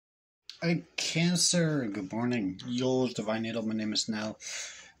Hey, Cancer, good morning. Yours, Divine Needle. My name is Nell.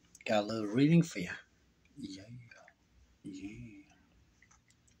 Got a little reading for you. Yeah, yeah.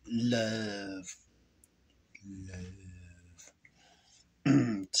 Love,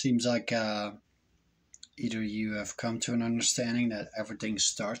 love. Seems like either you have come to an understanding that everything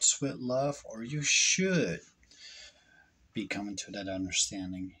starts with love, or you should be coming to that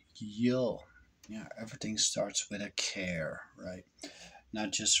understanding. Yeah, everything starts with a care, right?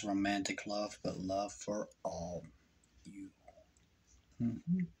 Not just romantic love, but love for all you.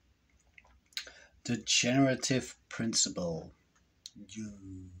 Mhm. The generative principle.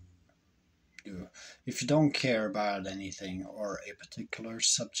 You, you. If you don't care about anything or a particular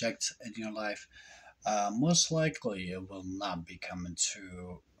subject in your life, most likely it will not be coming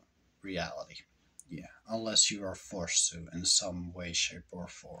to reality. Yeah, unless you are forced to in some way, shape, or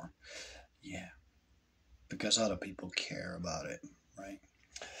form. Yeah, because other people care about it, right?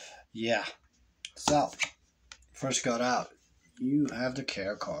 Yeah. So, first got out. You have the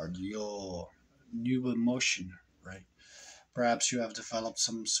care card, your new emotion, right? Perhaps you have developed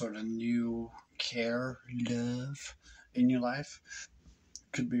some sort of new care, love in your life.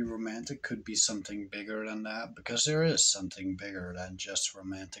 Could be romantic, could be something bigger than that, because there is something bigger than just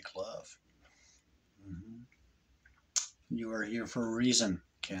romantic love. Mhm. You are here for a reason,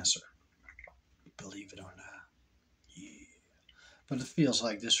 Cancer. Believe it or not. Yeah. But it feels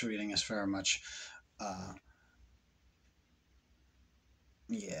like this reading is very much, uh,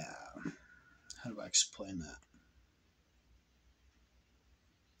 yeah, how do I explain that?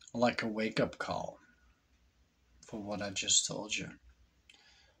 Like a wake up call for what I just told you.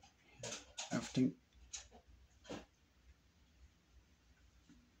 Everything,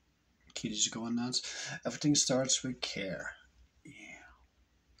 kitty's going nuts. Everything starts with care. Yeah.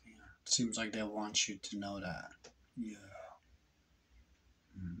 Seems like they want you to know that. Yeah.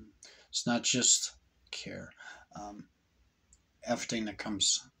 Mhm. It's not just care. Um, Everything that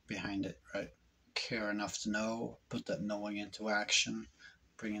comes behind it, right? Care enough to know, put that knowing into action,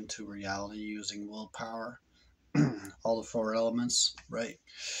 bring into reality using willpower. All the four elements, right?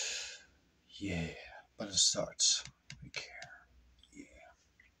 Yeah. But it starts with care.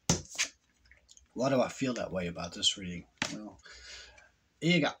 Yeah. Why do I feel that way about this reading? Well,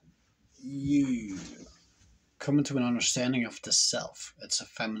 you got you coming to an understanding of the self. It's a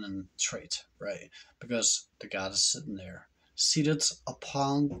feminine trait, right? Because the god is sitting there, seated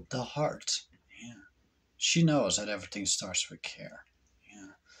upon the heart. Yeah. She knows that everything starts with care.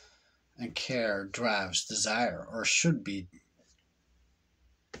 Yeah. And care drives desire, or should be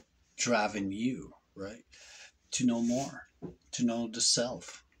driving you, right? To know more, to know the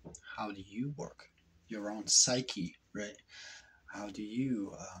self. How do you work? Your own psyche, right? How do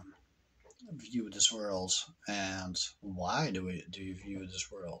you view this world, and why do you view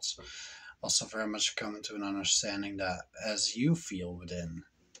this world? Also very much coming to an understanding that as you feel within,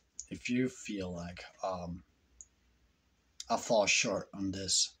 if you feel like I fall short on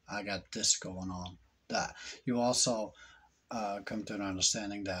this, I got this going on, that you also come to an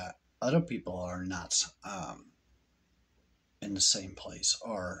understanding that other people are not in the same place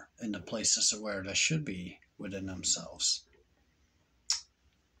or in the places where they should be within themselves.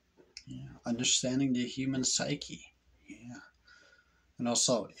 Yeah, understanding the human psyche. Yeah, and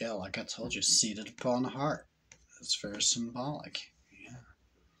also, yeah, like I told you, seated upon the heart. It's very symbolic. Yeah,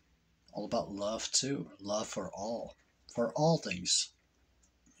 all about love too. Love for all things.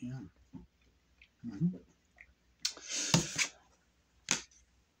 Yeah. Hmm.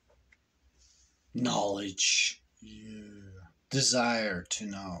 Knowledge. Yeah. Desire to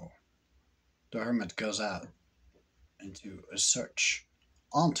know. The hermit goes out into a search,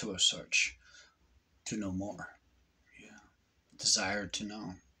 onto a search to know more. Yeah. Desire to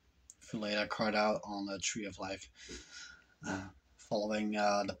know. If you lay that card out on the tree of life, uh, following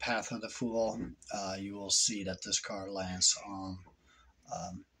the path of the fool, you will see that this card lands on,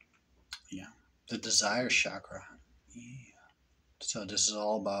 um, yeah, the desire chakra. Yeah. So this is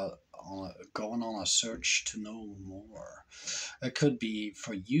all about going on a search to know more. It could be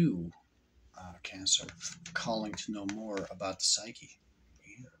for you, Cancer, calling to know more about the psyche.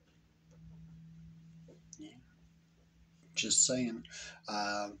 Yeah, yeah. Just saying.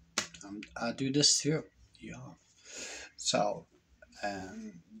 Uh, I do this too. Yeah. So,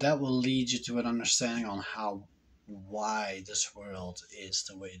 and that will lead you to an understanding on why this world is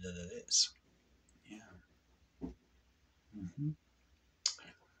the way that it is. Yeah. Hmm.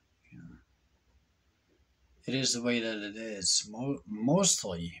 Yeah. It is the way that it is,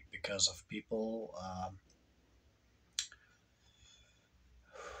 mostly because of people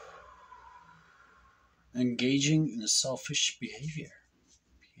engaging in a selfish behavior.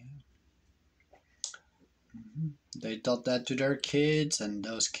 Yeah. They taught that to their kids, and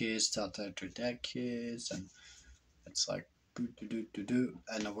those kids taught that to their kids, and it's like do do do do do,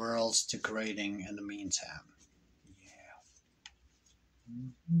 and the world's degrading in the meantime. Yeah.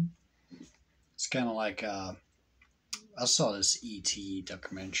 It's kind of like I saw this ET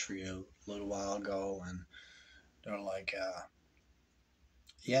documentary a little while ago, and they're like,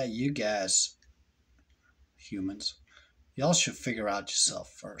 yeah, you guys, humans, y'all should figure out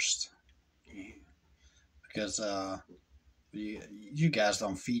yourself first. Yeah. Because you guys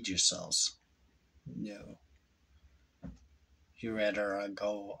don't feed yourselves. No. You rather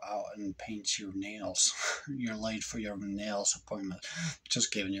go out and paint your nails. You're late for your nails appointment.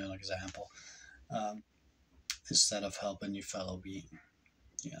 Just giving you an example. Um, Instead of helping your fellow being,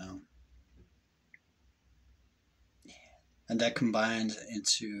 you know. And that combines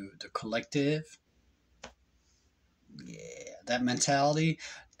into the collective. Yeah, that mentality.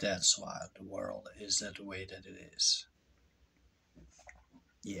 That's why the world is that the way that it is.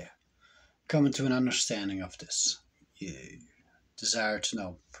 Yeah. Coming to an understanding of this. Yeah. Desire to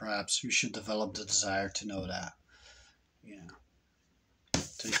know. Perhaps you should develop the desire to know that. Yeah.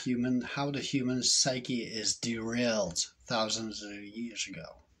 How the human psyche is derailed thousands of years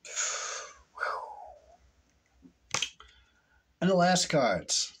ago. And the last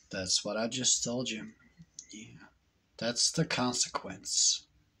card. That's what I just told you. Yeah. That's the consequence.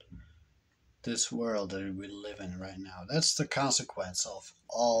 This world that we live in right now. That's the consequence of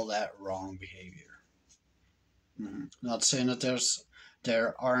all that wrong behavior. Not saying that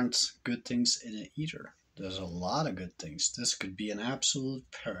there aren't good things in it either. There's a lot of good things. This could be an absolute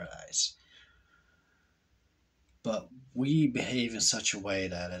paradise. But we behave in such a way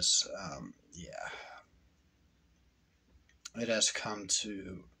that is, it has come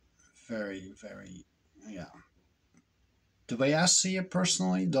to very, very, yeah. The way I see it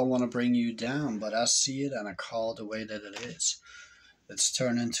personally, don't want to bring you down, but I see it and I call it the way that it is. It's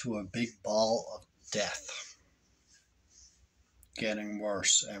turned into a big ball of death. Getting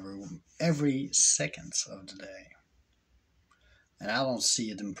worse every second of the day. And I don't see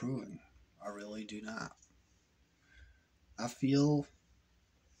it improving. I really do not. I feel,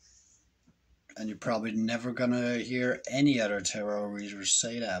 and you're probably never gonna hear any other tarot readers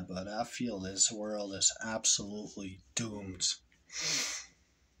say that, but I feel this world is absolutely doomed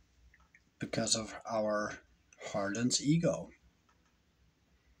because of our hardened ego.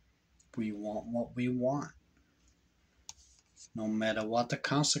 We want what we want, no matter what the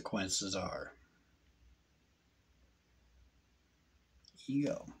consequences are.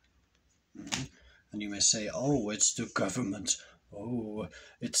 Ego. Mm-hmm. And you may say, "Oh, it's the government. Oh,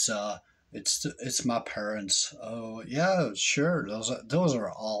 it's my parents. Oh, yeah, sure. Those are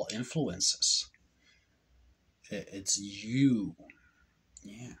all influences. It's you.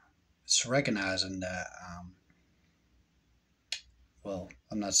 Yeah, it's recognizing that. Well,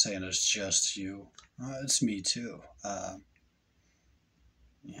 I'm not saying it's just you. It's me too.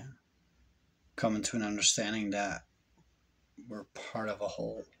 Yeah, coming to an understanding that we're part of a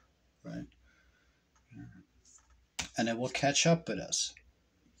whole, right? Yeah. And it will catch up with us.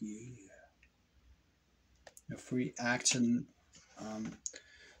 Yeah. If we act in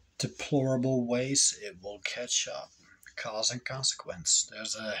deplorable ways, it will catch up. Cause and consequence.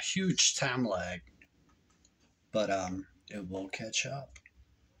 There's a huge time lag, but it will catch up.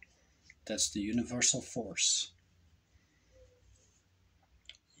 That's the universal force.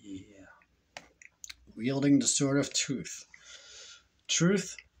 Yeah. Wielding the sword of truth.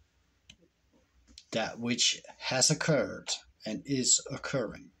 Truth, that which has occurred and is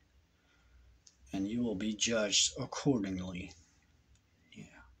occurring. And you will be judged accordingly. Yeah.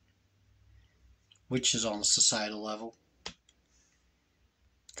 Which is on a societal level.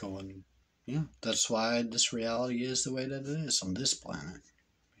 Going, yeah. That's why this reality is the way that it is on this planet.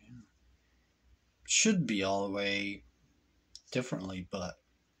 Yeah. Should be all the way differently, but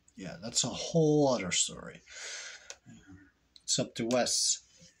yeah, that's a whole other story. Yeah. It's up to Wes.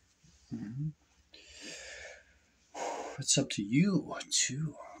 Mm-hmm. It's up to you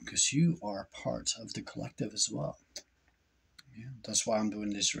too, because you are part of the collective as well. Yeah, that's why I'm doing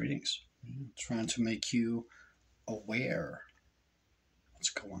these readings. Yeah, trying to make you aware what's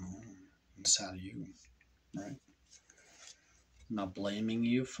going on inside of you, right? I'm not blaming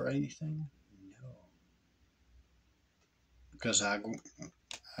you for anything. No, because I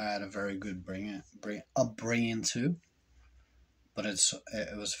had a very good upbringing too, but it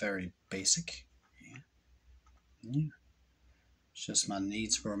was very basic. Yeah. Yeah. It's just my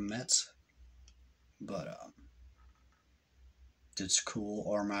needs were met, but did school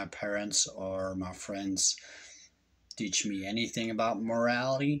or my parents or my friends teach me anything about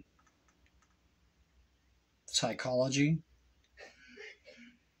morality? psychology?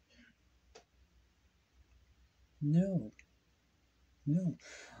 No, no.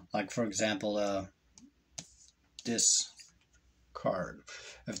 Like, for example, this card.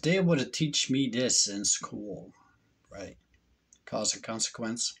 If they would have teach me this in school, right? Cause and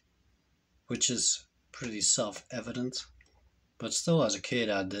consequence, which is pretty self-evident. But still, as a kid,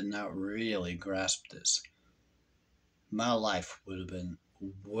 I did not really grasp this. My life would have been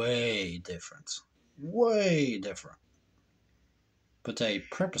way different. Way different. But they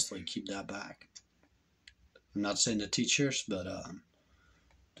purposely keep that back. I'm not saying the teachers, but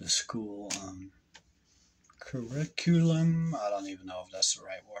the school curriculum. I don't even know if that's the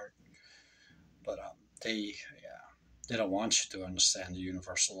right word. But they don't want you to understand the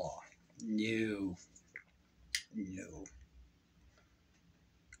universal law. No. No.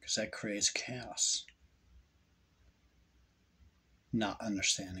 Because that creates chaos. Not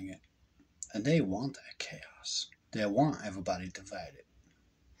understanding it. And they want that chaos. They want everybody divided.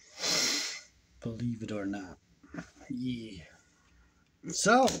 Believe it or not. Yeah.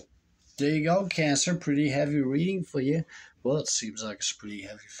 So, there you go, Cancer. Pretty heavy reading for you. Well, it seems like it's pretty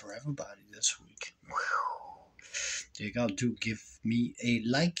heavy for everybody this week. There you go. Do give me a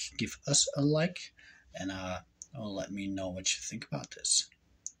like. Give us a like. And let me know what you think about this.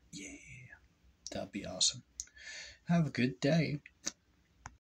 Yeah. That'd be awesome. Have a good day.